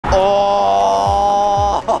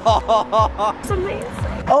It's amazing.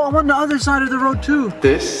 Oh, I'm on the other side of the road too.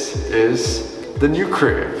 This is the new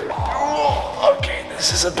crib. Oh, okay,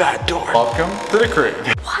 this is a bad door. Welcome to the crib.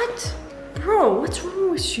 What? Bro, what's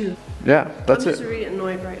wrong with you? Yeah, that's I'm it. just really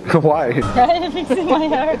annoyed right now. Why? I'm fixing my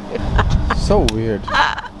hair. So weird.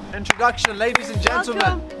 Introduction, ladies and gentlemen.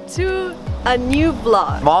 Welcome to a new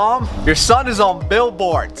vlog. Mom, your son is on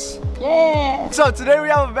billboards. Yeah. So today we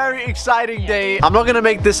have a very exciting day. I'm not gonna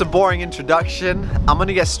make this a boring introduction. I'm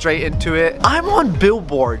gonna get straight into it. I'm on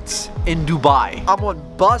billboards in Dubai. I'm on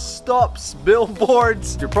bus stops,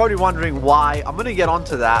 billboards. You're probably wondering why. I'm gonna get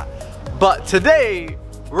onto that. But today,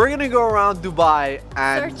 we're gonna go around Dubai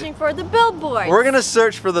and Searching for the billboards. we're gonna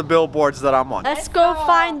search for the billboards that I'm on. Let's go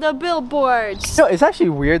find the billboards. So it's actually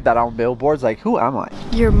weird that I'm on billboards. Like, who am I?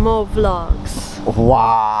 Your Mo Vlogs.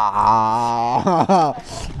 Wow.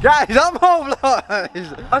 Guys, I'm on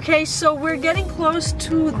vlogs. Okay, so we're getting close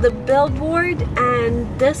to the billboard and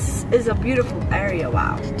this is a beautiful area,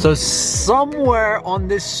 wow. So somewhere on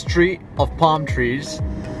this street of palm trees,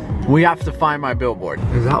 we have to find my billboard.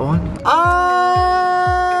 Is that one? Oh,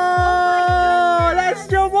 that's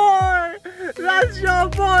your boy! That's your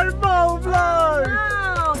boy, Mo Vlog!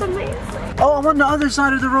 Wow, it's amazing. Oh, I'm on the other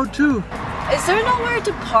side of the road too. Is there nowhere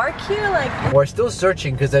to park here? Like, We're still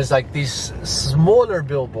searching because there's like these smaller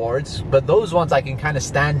billboards, but those ones I can kind of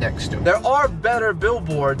stand next to. There are better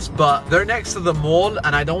billboards, but they're next to the mall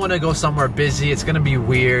and I don't want to go somewhere busy. It's gonna be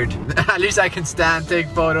weird. At least I can stand, take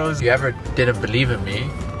photos. If you ever didn't believe in me,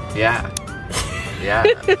 yeah. Yeah.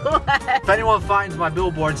 If anyone finds my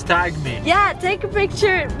billboards, tag me. yeah, take a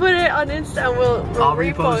picture, put it on Insta and we'll I'll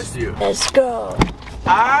repost you. Let's go.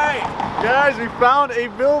 Alright, guys, we found a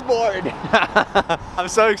billboard. I'm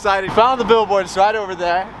so excited. Found the billboard, it's right over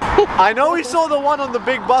there. I know we saw the one on the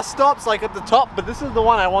big bus stops, like at the top, but this is the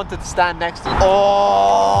one I wanted to stand next to.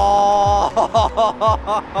 Oh,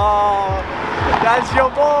 that's your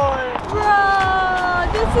boy. Bro,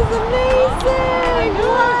 this is amazing.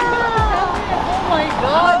 Wow. Oh my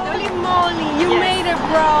god. Holy moly, you made it,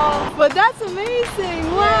 bro. But that's amazing.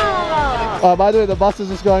 Wow. By the way, the bus is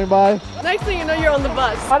just going by. Next thing you know, you're on the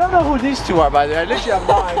bus. I don't know who these two are, by the way. I literally have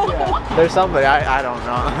no idea. There's somebody, I don't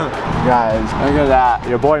know. Guys, look at that.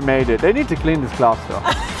 Your boy made it. They need to clean this class though.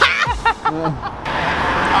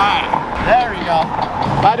 Alright, there we go.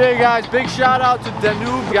 By the way, guys, big shout out to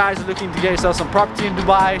Danube. You guys are looking to get yourself some property in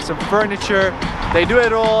Dubai, some furniture. They do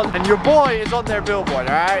it all. And your boy is on their billboard,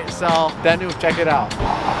 alright? So, Danube, check it out.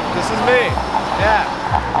 This is me. Yeah.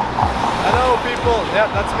 Hello, people. Yep,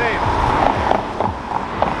 that's me.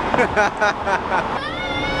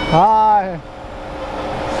 Hi.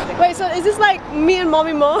 Wait, so is this like me and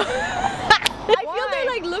Mommy Mo? I feel they're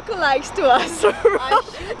like lookalikes to us.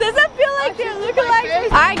 Does that feel like they're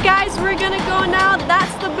lookalikes? Alright guys, we're gonna go now.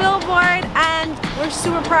 That's the billboard and we're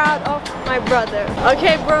super proud of my brother.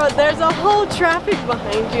 Okay bro, there's a whole traffic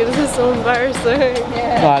behind you. This is so embarrassing.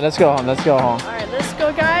 Yeah. Alright, let's go home. Let's go home. Alright, let's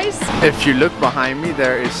go guys. If you look behind me,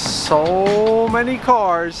 there is so many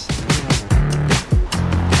cars.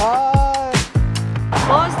 Hi.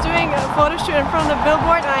 Mo's doing a photo shoot in front of the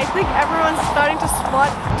billboard and I think everyone's starting to spot.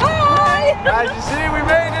 Hi! Guys, you see, we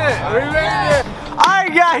made it. We made it.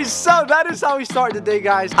 Alright guys, so that is how we start the day,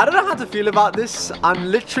 guys. I don't know how to feel about this. I'm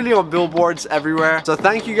literally on billboards everywhere. So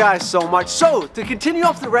thank you guys so much. So to continue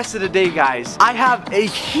off the rest of the day, guys, I have a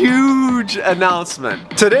huge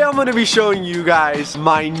announcement. Today I'm going to be showing you guys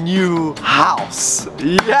my new house.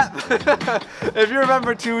 Yep. If you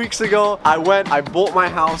remember 2 weeks ago, I bought my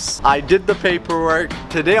house. I did the paperwork.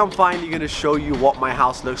 Today I'm finally going to show you what my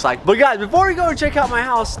house looks like. But guys, before we go and check out my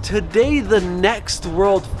house, today the Next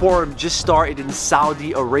World Forum just started in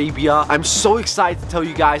Saudi Arabia. I'm so excited to tell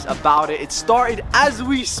you guys about it. It started as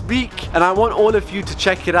we speak and I want all of you to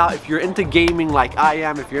check it out if you're into gaming like I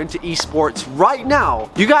am, if you're into esports right now.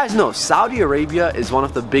 You guys know Saudi Arabia is one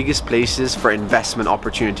of the biggest places for investment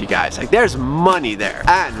opportunity, guys. Like there's money there.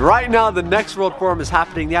 And right now the Next World Forum is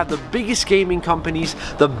happening. They have the biggest gaming companies,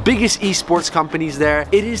 the biggest esports companies there.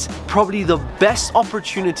 It is probably the best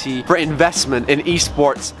opportunity for investment in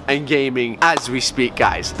esports and gaming as we speak,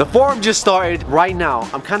 guys. The forum just started. Right now,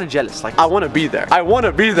 I'm kind of jealous. Like, I want to be there. I want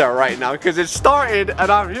to be there right now because it started and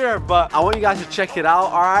I'm here, but I want you guys to check it out,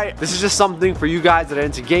 alright? This is just something for you guys that are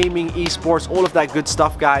into gaming, esports, all of that good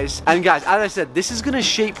stuff, guys. And guys, as I said, this is going to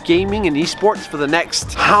shape gaming and esports for the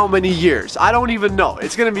next how many years? I don't even know.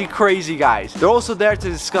 It's going to be crazy, guys. They're also there to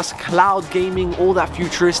discuss cloud gaming, all that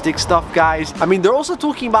futuristic stuff, guys. I mean, they're also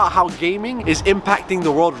talking about how gaming is impacting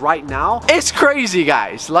the world right now. It's crazy,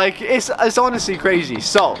 guys. Like, it's honestly crazy.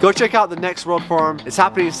 So, go check out the Next World Forum. It's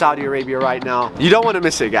happening in Saudi Arabia right now. You don't want to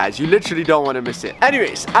miss it, guys. You literally don't want to miss it.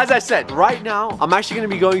 Anyways, as I said, right now, I'm actually going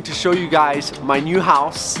to be going to show you guys my new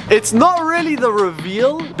house. It's not really the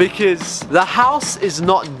reveal because the house is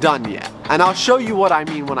not done yet. And I'll show you what I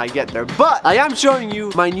mean when I get there. But I am showing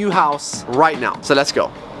you my new house right now. So let's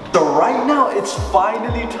go. So right now, it's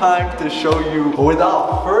finally time to show you,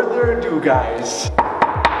 without further ado, guys,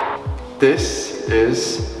 this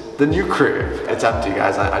is the new crib. It's empty,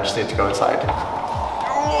 guys. I just need to go inside.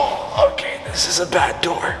 Oh, okay, this is a bad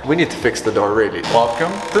door. We need to fix the door, really.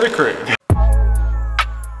 Welcome to the crib.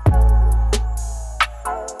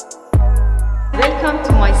 Welcome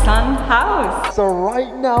to my son's house. So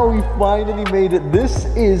right now, we finally made it. This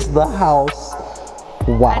is the house.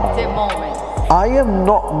 Wow. At the moment. I am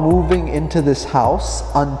not moving into this house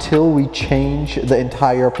until we change the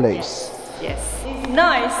entire place. Yes. It's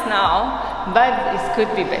nice now, but it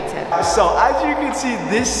could be better. So as you can see,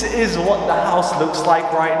 this is what the house looks like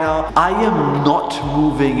right now. I am not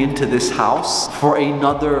moving into this house for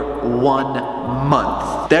another 1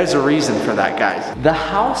 month. There's a reason for that, guys. The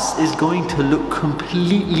house is going to look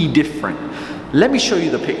completely different. Let me show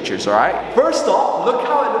you the pictures, all right? First off, look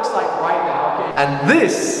how it looks like right now, okay? And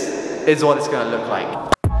this is what it's gonna look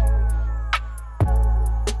like.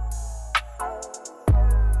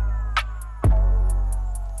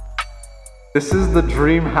 This is the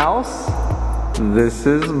dream house. This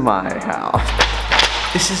is my house.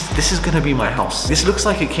 This is gonna be my house. This looks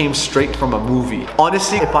like it came straight from a movie.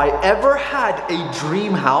 Honestly, if I ever had a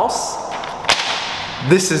dream house,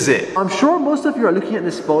 this is it. I'm sure most of you are looking at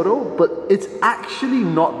this photo, but it's actually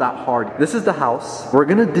not that hard. This is the house. We're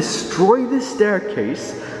gonna destroy this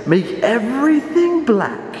staircase, make everything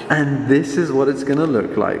black, and this is what it's gonna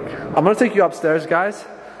look like. I'm gonna take you upstairs, guys.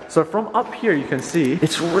 So from up here, you can see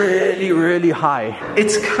it's really, really high.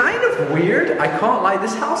 It's kind of weird, I can't lie.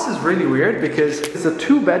 This house is really weird because it's a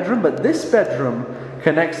 2-bedroom, but this bedroom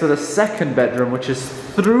connects to the 2nd bedroom, which is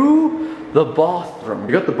through the bathroom.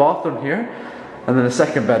 You got the bathroom here, and then the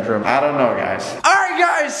 2nd bedroom. I don't know, guys. Alright,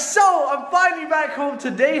 guys, so I'm finally back home.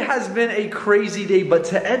 Today has been a crazy day, but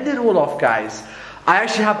to end it all off, guys, I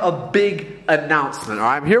actually have a big announcement.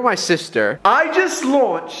 Alright, I'm here with my sister. I just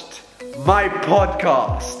launched my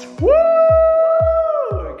podcast.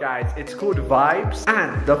 Woo! Guys, it's called Vibes,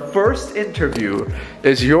 and the first interview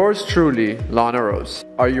is yours truly, Lana Rose.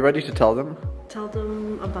 Are you ready to tell them? Tell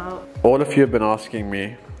them about... All of you have been asking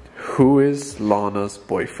me, who is Lana's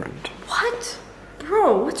boyfriend? What?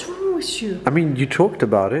 Bro, what's wrong with you? I mean, you talked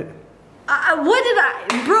about it. What did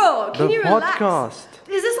I... Bro, can you relax? The podcast.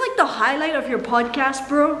 Is this like the highlight of your podcast,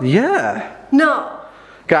 bro? Yeah. No.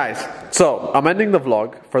 Guys, so I'm ending the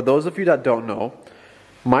vlog. For those of you that don't know,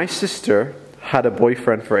 my sister had a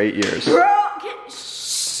boyfriend for 8 years. Bro,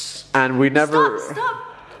 and we never...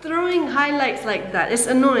 Stop throwing highlights like that. It's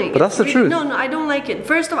annoying. But that's the truth. No, I don't like it.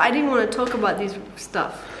 First off, I didn't want to talk about these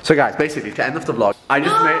stuff. So guys, basically, to end off the vlog, I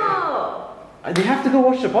just made... They have to go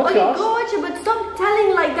watch the podcast. Okay, go watch it, but stop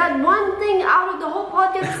telling like that one thing out of the whole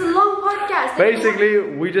podcast. It's a long podcast.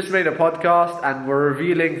 Basically, we just made a podcast and we're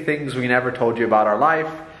revealing things we never told you about our life.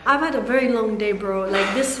 I've had a very long day, bro.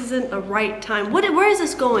 Like, this isn't a right time. Where is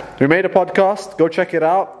this going? We made a podcast. Go check it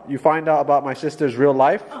out. You find out about my sister's real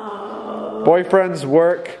life. Boyfriends,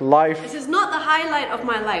 work, life. This is not the highlight of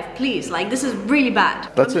my life, please. Like, this is really bad.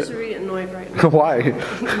 That's I'm just it. really annoyed right now. Why?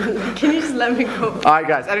 Can you just let me go? Alright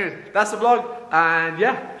guys, anyways, that's the vlog. And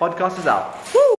yeah, podcast is out. Woo!